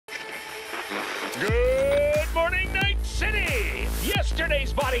Good morning, Night City!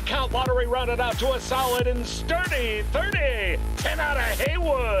 Yesterday's body count lottery rounded out to a solid and sturdy 30. 10 out of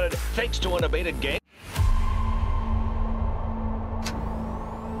Haywood, thanks to an abated game.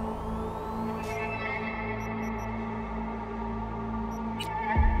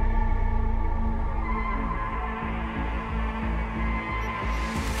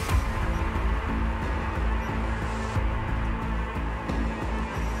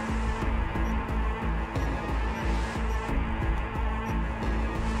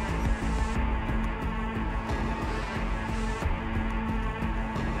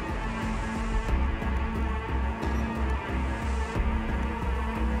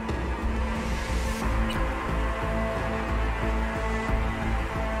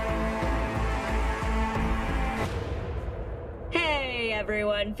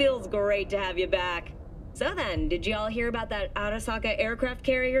 Everyone, feels great to have you back. So then, did you all hear about that Arasaka aircraft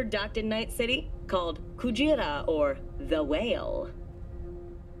carrier docked in Night City called Kujira, or the Whale?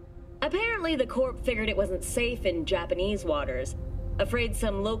 Apparently the Corp figured it wasn't safe in Japanese waters, afraid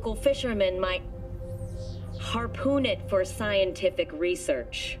some local fishermen might harpoon it for scientific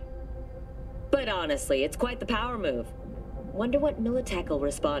research. But honestly, it's quite the power move. Wonder what Militech will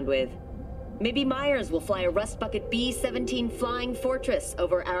respond with. Maybe Myers will fly a Rust Bucket B-17 Flying Fortress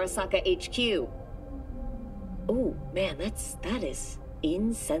over Arasaka HQ. Oh, man, that is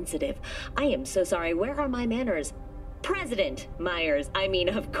insensitive. I am so sorry. Where are my manners? President Myers. I mean,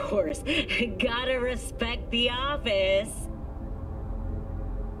 of course. Gotta respect the office.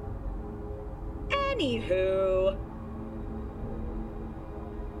 Anywho.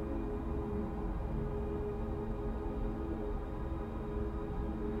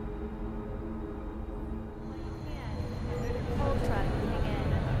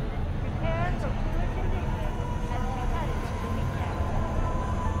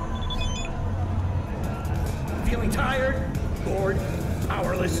 Feeling tired? Bored?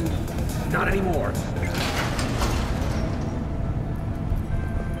 Powerless? Not anymore.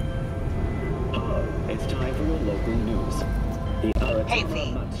 It's time for your local news. Hey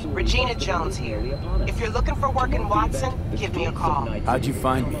V, Regina Jones here. If you're looking for work in Watson, give me a call. How'd you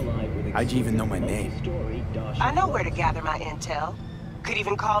find me? How'd you even know my name? I know where to gather my intel. Could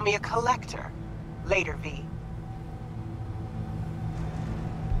even call me a collector. Later, V.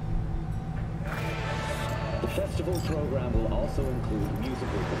 The festival program will also include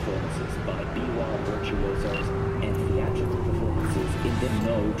musical performances by biwa virtuosos and theatrical performances in the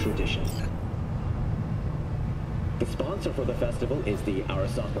No tradition. The sponsor for the festival is the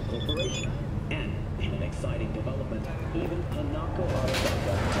Arasaka Corporation, and in an exciting development, even Hanako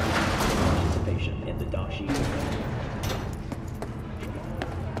Arasaka has participation in the Dashi.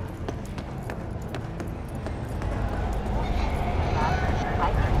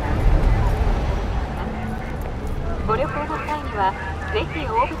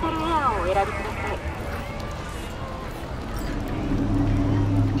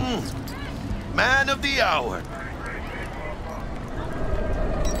 Man of the hour.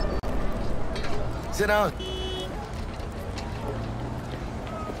 Sit down.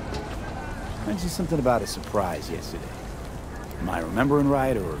 Mentioned something about a surprise yesterday. Am I remembering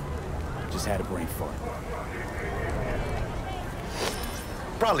right, or just had a brain fart?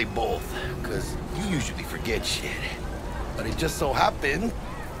 Probably both, because you usually forget shit. But it just so happened...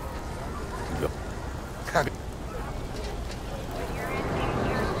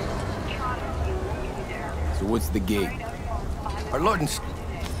 So what's the gig? Our Lord and...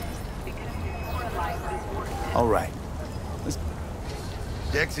 All right.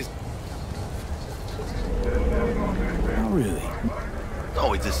 Dex is... Not really.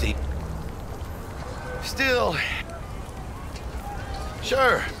 Always a seat. Still...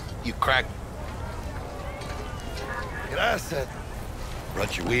 Sure, you crack... Gracias. Run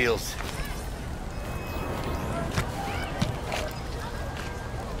your wheels.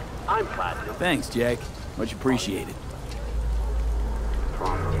 I'm platinum. Thanks, Jack. Much appreciated.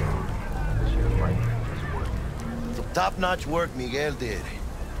 Some top-notch work Miguel did.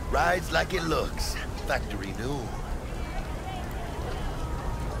 Rides like it looks. Factory new.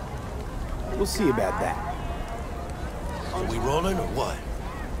 We'll see about that. Are we rolling or what?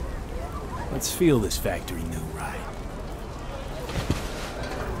 Let's feel this factory new ride.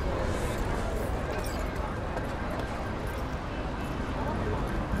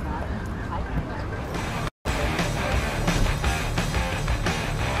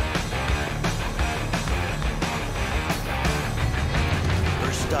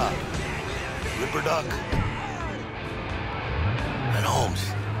 First stop. Ripper Duck. And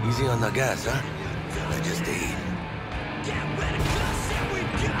Holmes. Easy on the gas, huh? I just ate. Get ready, 'cause here we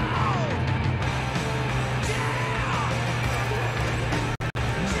go!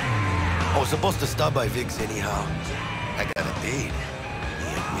 supposed to stop by Vic's anyhow. I got a date. Me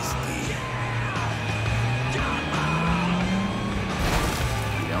and Misty.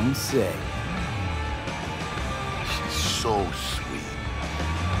 You don't say. She's so sweet.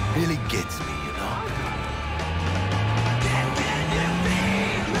 Really gets me, you know?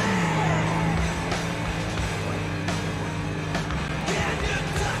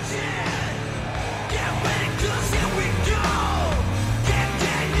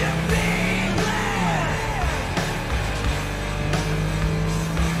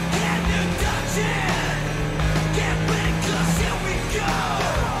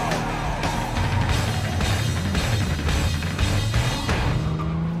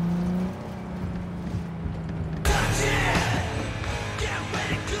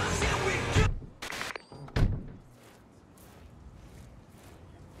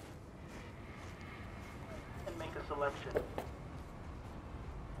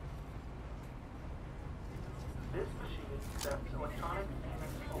 This machine accepts electronic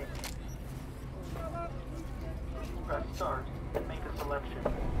payment only. Press start and make a selection.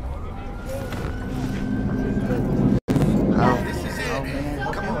 This is it.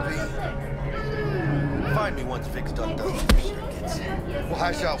 Come on, V. Find me once Vic's done those circuits. We'll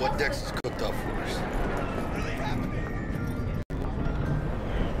hash out what Dex has cooked up for us.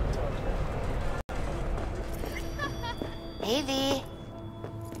 Hey, V.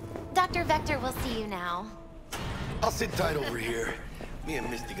 Dr. Vector will see you now. I'll sit tight over here. Me and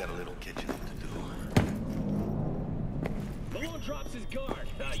Misty got a little kitchen to do. Malone drops his guard.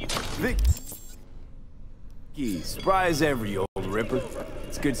 Vic. Surprise every old ripper.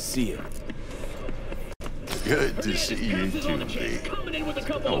 It's good to see you. Good to see you too, V.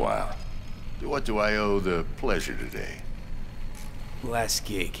 Oh, wow. What do I owe the pleasure today? Last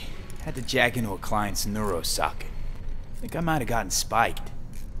gig. Had to jack into a client's neuro socket. Think I might have gotten spiked.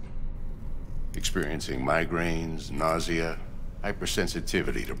 Experiencing migraines, nausea,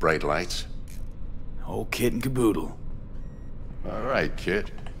 hypersensitivity to bright lights? Whole kit and caboodle. All right,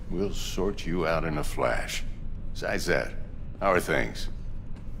 Kit. We'll sort you out in a flash. Besides that, how are things?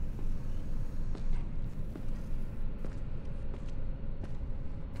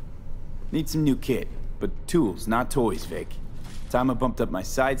 Need some new kit, but tools, not toys, Vic. Time I bumped up my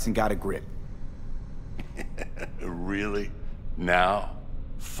sights and got a grip. Really? Now?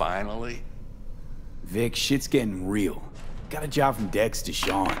 Finally? Vic, shit's getting real. Got a job from Dex to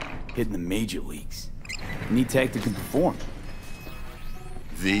Sean, hitting the major leagues. Need tech that can perform.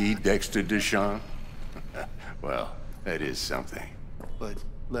 The Dexter Deshawn? Well, that is something. But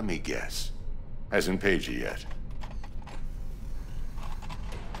let me guess. Hasn't paid you yet.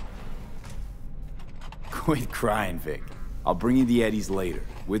 Quit crying, Vic. I'll bring you the eddies later,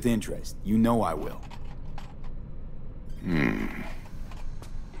 with interest. You know I will.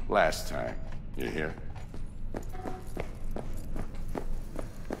 Last time. You hear?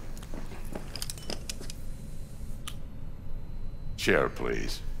 Chair,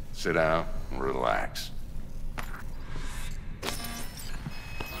 please. Sit down and relax.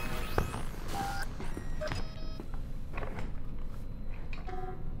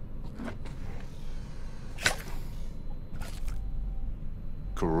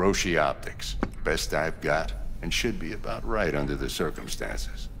 Kuroshi Optics. Best I've got, and should be about right under the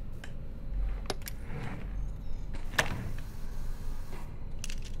circumstances.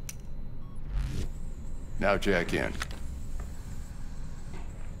 Now jack in.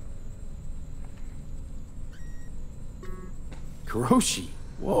 Kuroshi?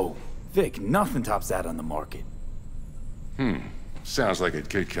 Whoa. Vic, nothing tops that on the market. Sounds like it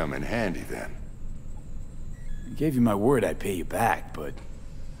could come in handy then. I gave you my word I'd pay you back, but...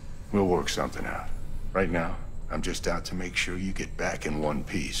 We'll work something out. Right now, I'm just out to make sure you get back in one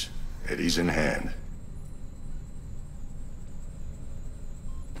piece. Eddie's in hand.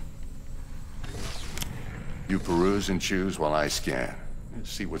 You peruse and choose while I scan.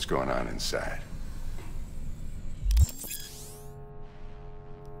 See what's going on inside.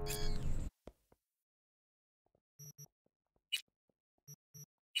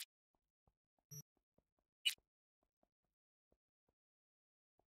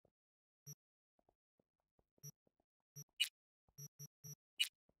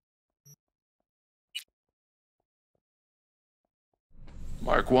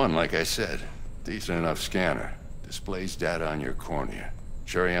 Mark 1, like I said. Decent enough scanner. Displays data on your cornea.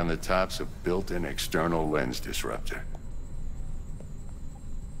 Cherry on the top's a built-in external lens disruptor.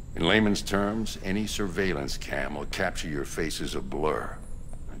 In layman's terms, any surveillance cam will capture your face as a blur.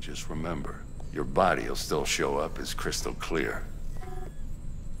 And just remember, your body will still show up as crystal clear.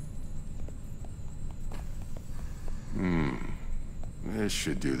 This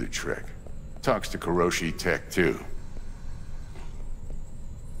should do the trick. Talks to Kuroshi Tech, too.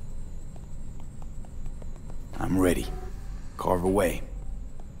 I'm ready. Carve away.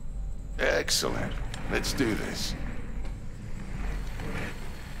 Excellent. Let's do this.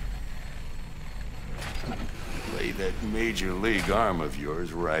 Lay that major league arm of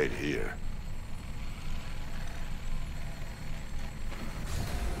yours right here.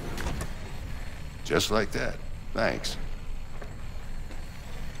 Just like that. Thanks.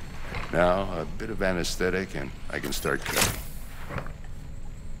 Now, a bit of anesthetic and I can start cutting.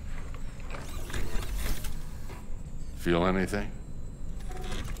 Feel anything?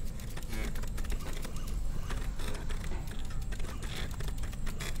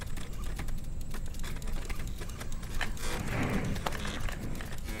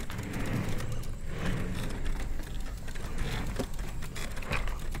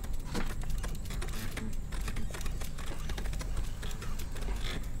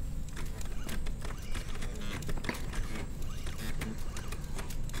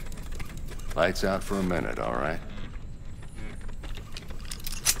 Lights out for a minute, all right?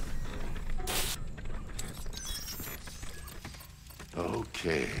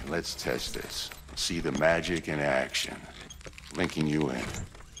 Okay, let's test this. See the magic in action. Linking you in.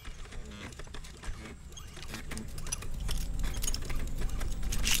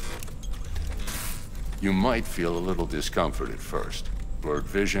 You might feel a little discomfort at first. Blurred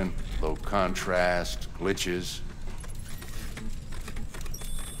vision, low contrast, glitches.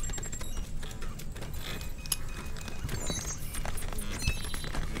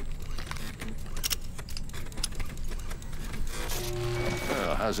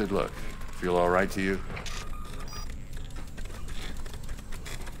 How's it look? Feel all right to you?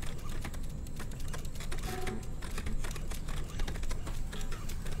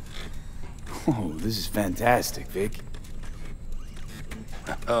 Oh, this is fantastic, Vic.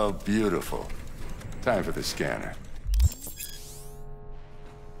 Oh, beautiful. Time for the scanner.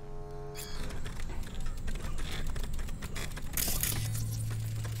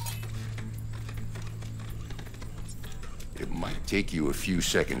 It might take you a few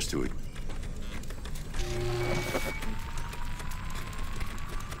seconds to it.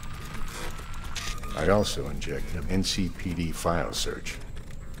 I'd also inject an NCPD file search.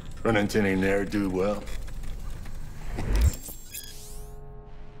 Run into any ne'er-do-well?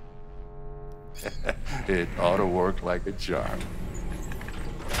 It ought to work like a charm.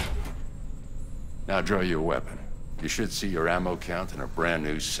 Now draw your weapon. You should see your ammo count in a brand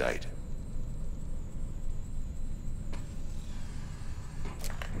new sight.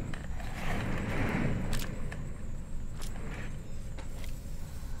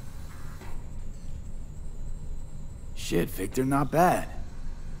 Shit, Victor, not bad.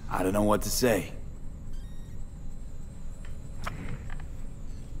 I don't know what to say.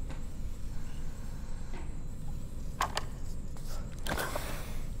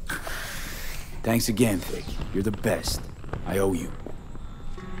 Thanks again, Vic. You're the best. I owe you.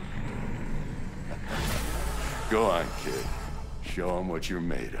 Go on, kid. Show them what you're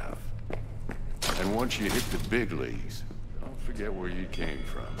made of. And once you hit the big leagues, don't forget where you came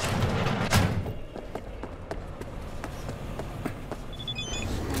from.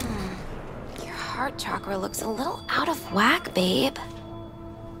 Heart chakra looks a little out of whack, babe.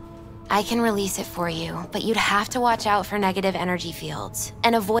 I can release it for you, but you'd have to watch out for negative energy fields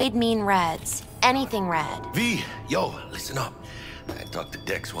and avoid mean reds. Anything red. V, yo, listen up. I talked to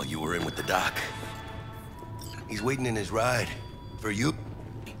Dex while you were in with the doc. He's waiting in his ride for you.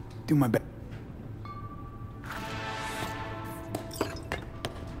 Do my best.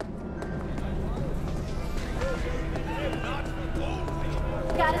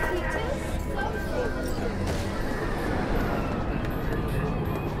 Got a seat too?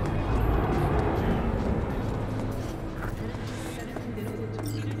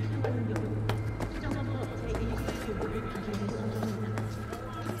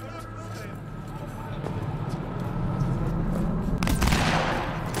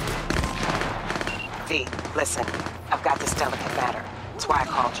 V, listen. I've got this delicate matter. That's why I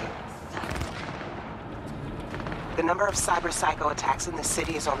called you. The number of cyber-psycho attacks in the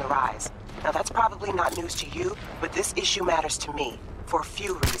city is on the rise. Now, that's probably not news to you, but this issue matters to me for a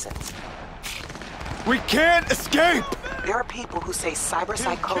few reasons. We can't escape! There are people who say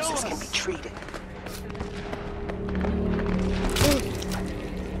cyberpsychosis can be treated.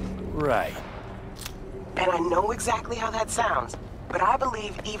 Right. And I know exactly how that sounds, but I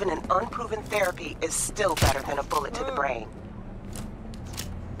believe even an unproven therapy is still better than a bullet to the brain.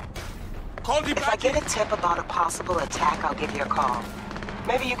 If I get a tip about a possible attack, I'll give you a call.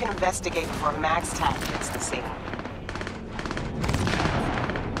 Maybe you can investigate before Max Tack gets the scene.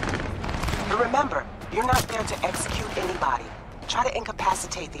 The remember, you're not there to execute anybody. Try to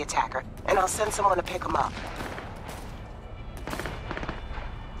incapacitate the attacker, and I'll send someone to pick him up.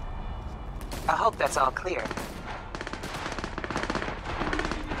 I hope that's all clear.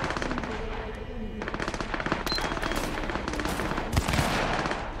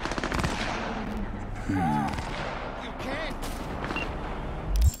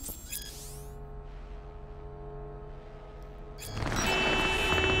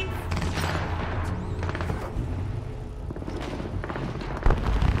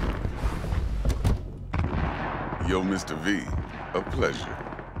 Yo, Mr. V, a pleasure.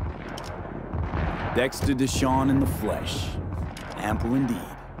 Dexter Deshawn in the flesh. Ample indeed.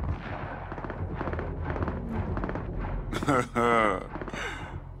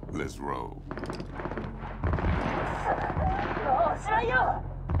 Let's roll.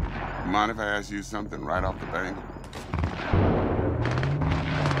 Mind if I ask you something right off the bangle?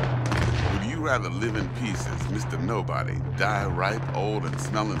 Would you rather live in pieces, Mr. Nobody, die ripe, old, and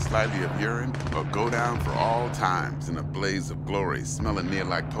smelling slightly of urine, or go down for all times in a blaze of glory, smelling near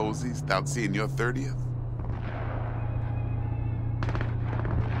like posies, without seeing your 30th?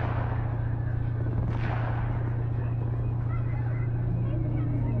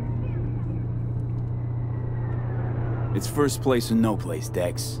 It's first place or no place,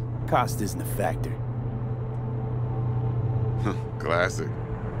 Dex. Cost isn't a factor. Classic.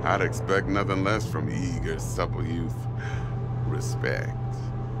 I'd expect nothing less from eager, supple youth. Respect.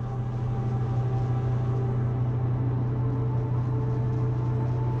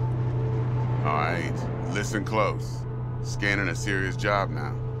 All right, listen close. Scanning a serious job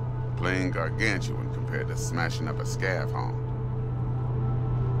now. Playing gargantuan compared to smashing up a scav home.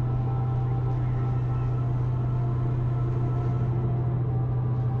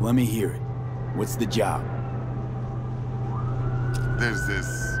 Let me hear it. What's the job? There's this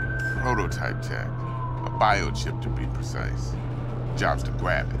prototype tech. A biochip to be precise. Job's to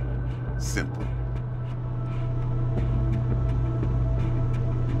grab it. Simple.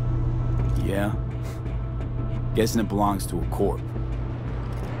 Yeah? Guessing it belongs to a corp.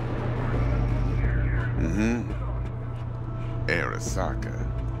 Mm-hmm. Arasaka.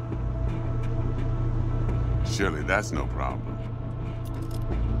 Surely that's no problem.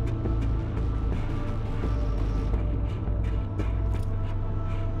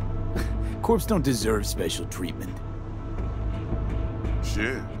 Corps don't deserve special treatment.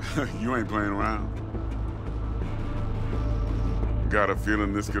 Shit, you ain't playing around. Got a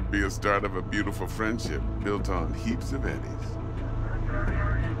feeling this could be a start of a beautiful friendship built on heaps of eddies.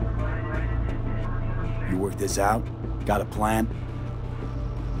 You work this out? Got a plan?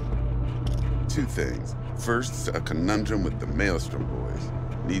 Two things. First, a conundrum with the Maelstrom boys.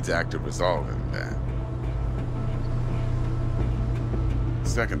 Needs active resolving that.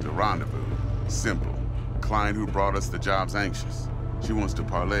 Second, a rendezvous. Simple. Client who brought us the job's anxious. She wants to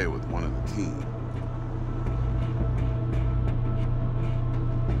parlay with one of the team.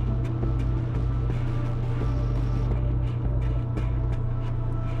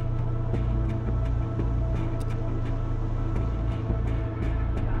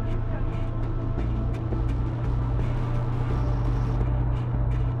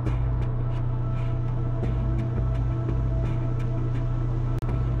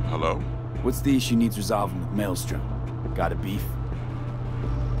 Hello? What's the issue needs resolving with Maelstrom? Got a beef?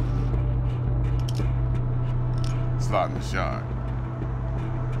 Slot in the shard.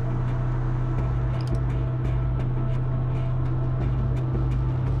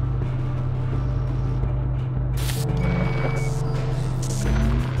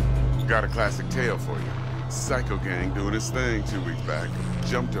 Got a classic tale for you. Psycho gang doing his thing 2 weeks back.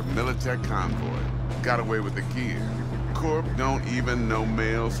 Jumped a Militech convoy. Got away with the gear. Corp don't even know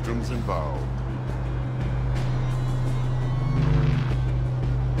Maelstrom's involved.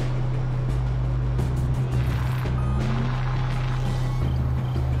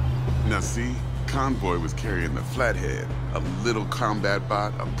 Now see, convoy was carrying the Flathead, a little combat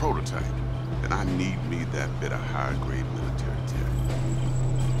bot, a prototype. And I need me that bit of high-grade military tech.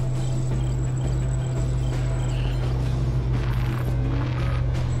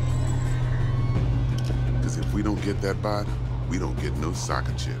 Because if we don't get that bot, we don't get no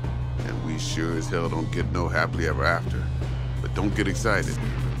soccer chip. And we sure as hell don't get no happily ever after. But don't get excited.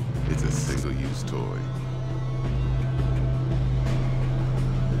 It's a single-use toy.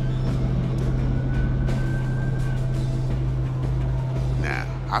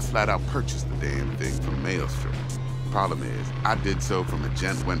 I flat out purchased the damn thing from Maelstrom. Problem is, I did so from a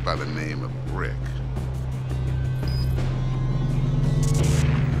gent who went by the name of Brick.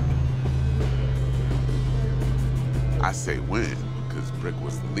 I say when, because Brick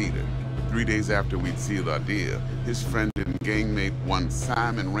was the leader. 3 days after we'd sealed our deal, his friend and gangmate, one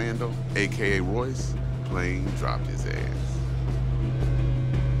Simon Randall, aka Royce, plain dropped his ass.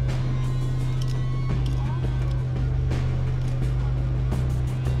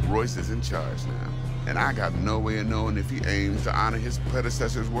 Royce is in charge now, and I got no way of knowing if he aims to honor his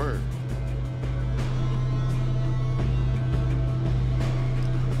predecessor's word.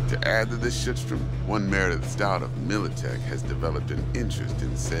 To add to this shitstorm, one Meredith Stout of Militech has developed an interest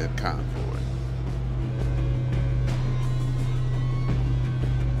in said convoy.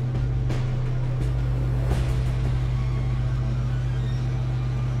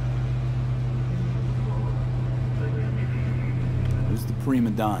 Who's the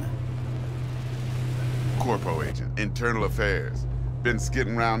prima donna? Corpo agent, internal affairs. Been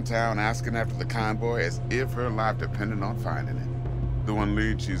skidding around town asking after the convoy as if her life depended on finding it. The one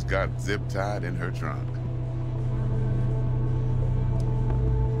lead she's got zip-tied in her trunk.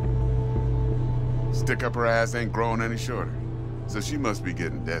 Stick up her ass ain't growing any shorter, so she must be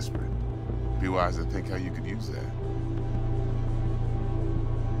getting desperate. Be wise to think how you could use that.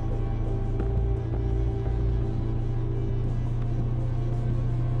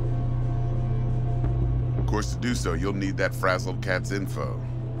 Of course, to do so, you'll need that frazzled cat's info.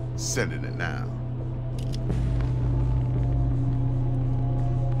 Sending it now.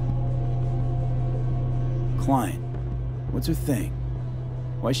 Client. What's her thing?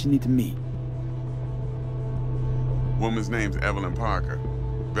 Why she need to meet? Woman's name's Evelyn Parker.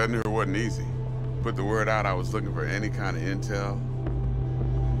 Vetting her wasn't easy. Put the word out I was looking for any kind of intel.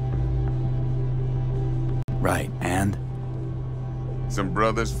 Right, and? Some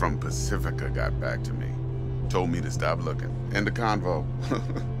brothers from Pacifica got back to me. Told me to stop looking. End the convo.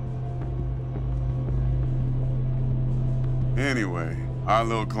 Anyway, our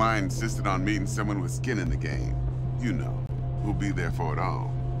little client insisted on meeting someone with skin in the game. You know, who'll be there for it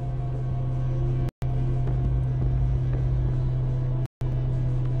all.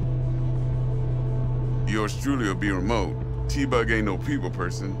 Yours truly will be remote. T-Bug ain't no people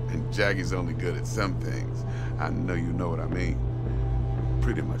person, and Jaggy's only good at some things. I know you know what I mean.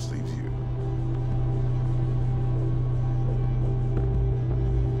 Pretty much leaves you.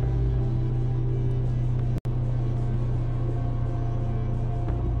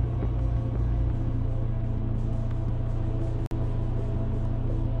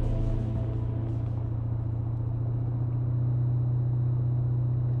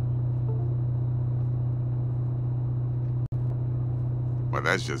 Well,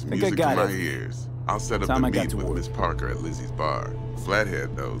 that's just music to my ears. I'll set up the meet with Miss Parker at Lizzie's bar.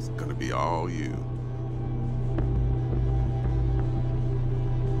 Flathead, though's gonna be all you.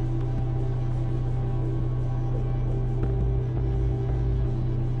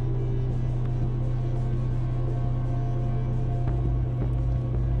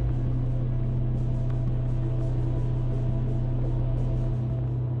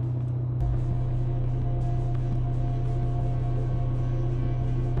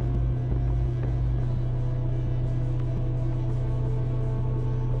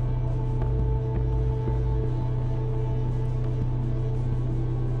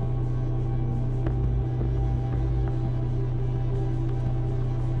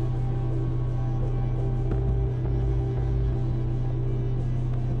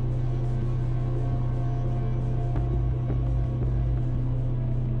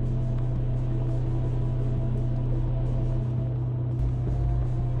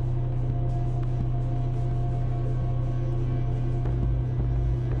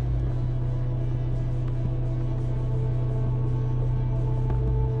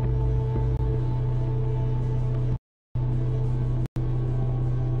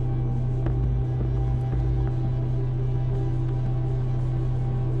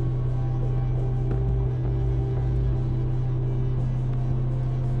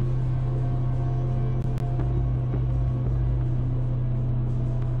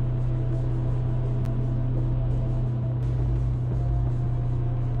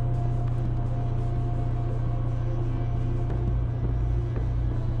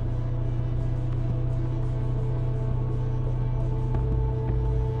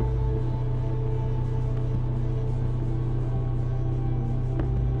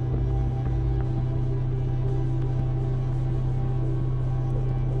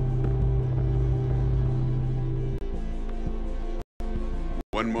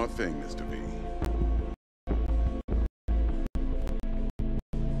 One more thing, Mr. V.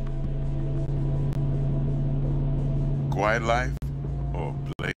 Quiet life or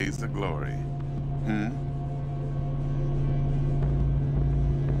blaze the glory?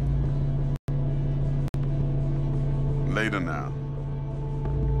 Later now.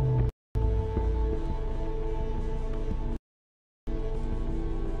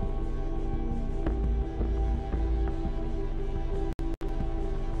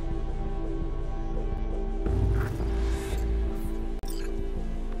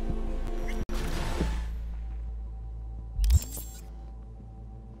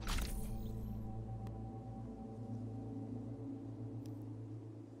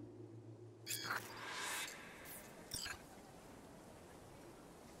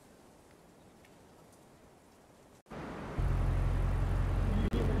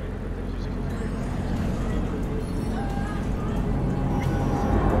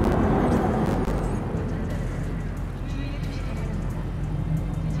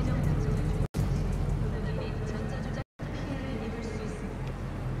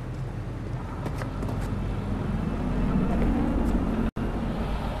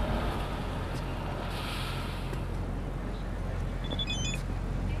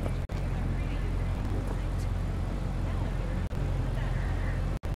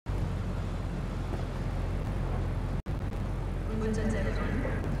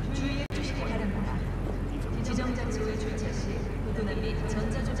 주의해 주시기 바랍니다. 지정 장소에 주차 시 도난 및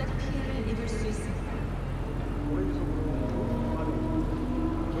전자조작 피해를 입을 수 있습니다.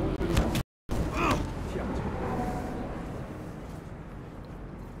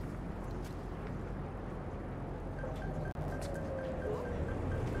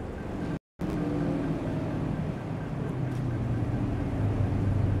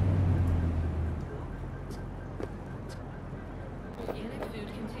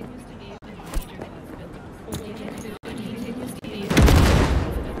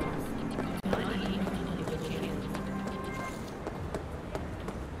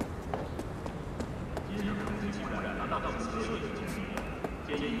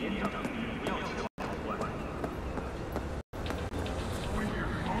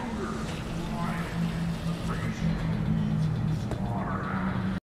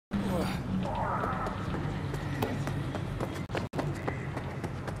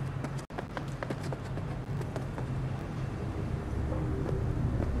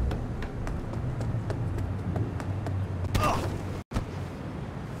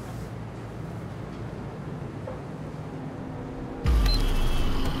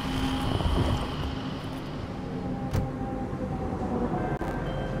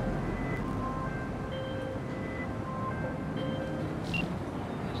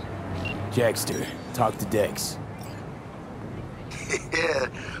 Jackster, talk to Dex. Yeah,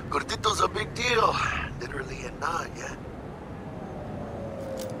 Gordito's a big deal. Literally and not, yeah?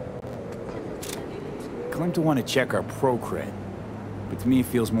 Claimed to want to check our pro-cred, but to me it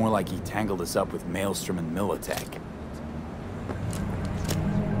feels more like he tangled us up with Maelstrom and Militech.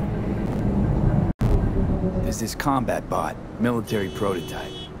 There's this combat bot, military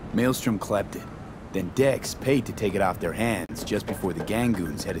prototype. Maelstrom clept it. Then Dex paid to take it off their hands just before the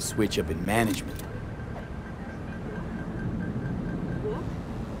Gangoons had a switch up in management.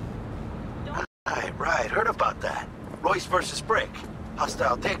 Right, heard about that. Royce versus Brick.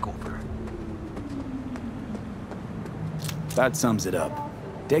 Hostile takeover. That sums it up.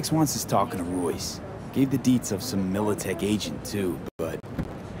 Dex wants us talking to Royce. Gave the deets of some Militech agent too, but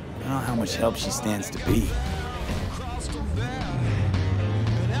I don't know how much help she stands to be.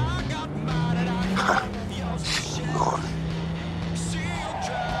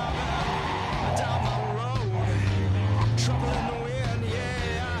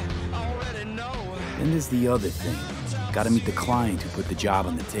 Then there's the other thing. Gotta meet the client who put the job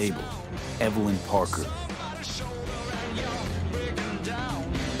on the table. Evelyn Parker.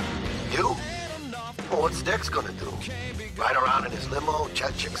 You? Well, what's Dex gonna do? Ride around in his limo,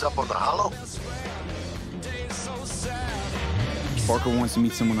 chat chicks up on the hollow? Parker wants to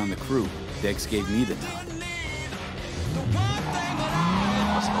meet someone on the crew. Dex gave me the nod.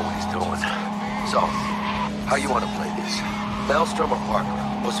 Must know what he's doing. So, how you want to play this? Maelstrom or Parker?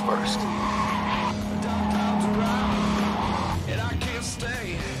 What's first?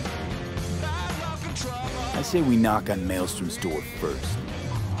 I say we knock on Maelstrom's door first.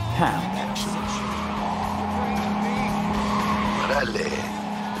 Pound, actually.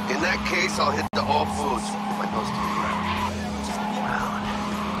 In that case, I'll hit the all foods. Put my nose to the ground.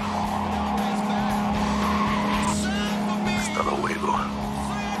 Hasta luego.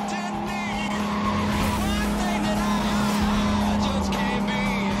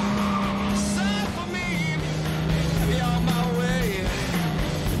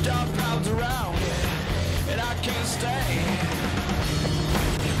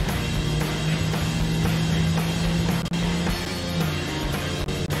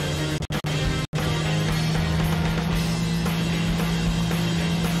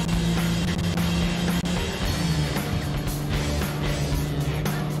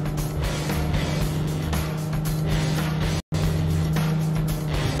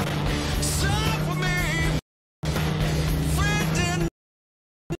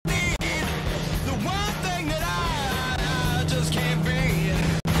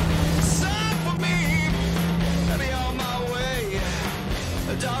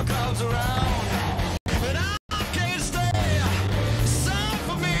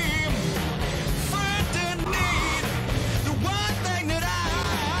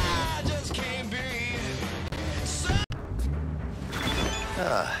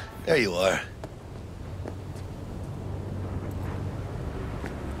 There you are.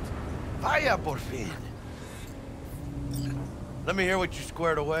 Vaya por fin. Let me hear what you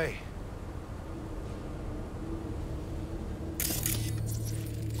squared away.